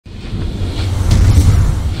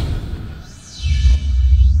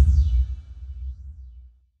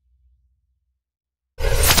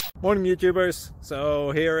Morning YouTubers.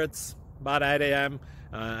 So here it's about 8 a.m.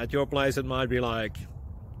 At your place it might be like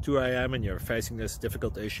 2 a.m. and you're facing this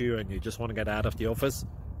difficult issue and you just want to get out of the office.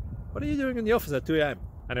 What are you doing in the office at 2 a.m.?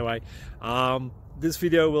 Anyway, this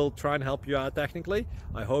video will try and help you out technically.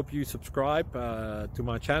 I hope you subscribe to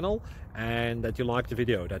my channel and that you like the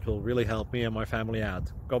video. That will really help me and my family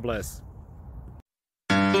out. God bless.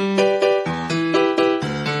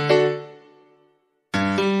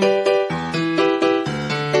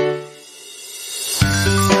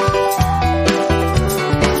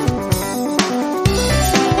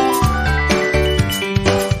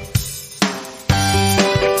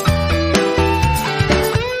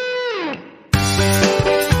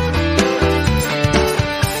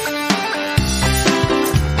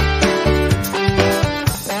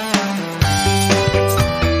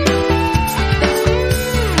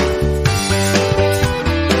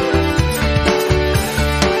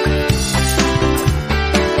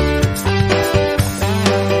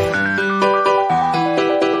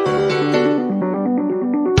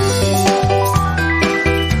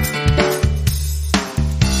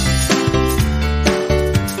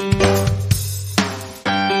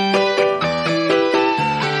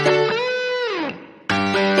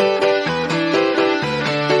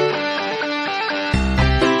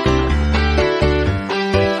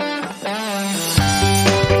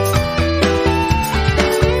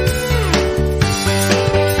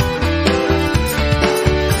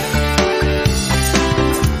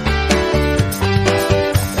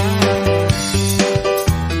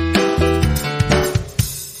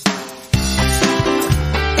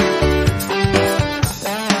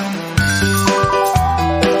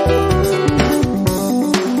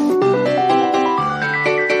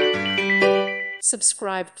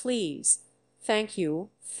 Subscribe, please. Thank you.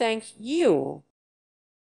 Thank you.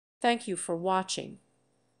 Thank you for watching.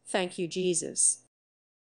 Thank you, Jesus.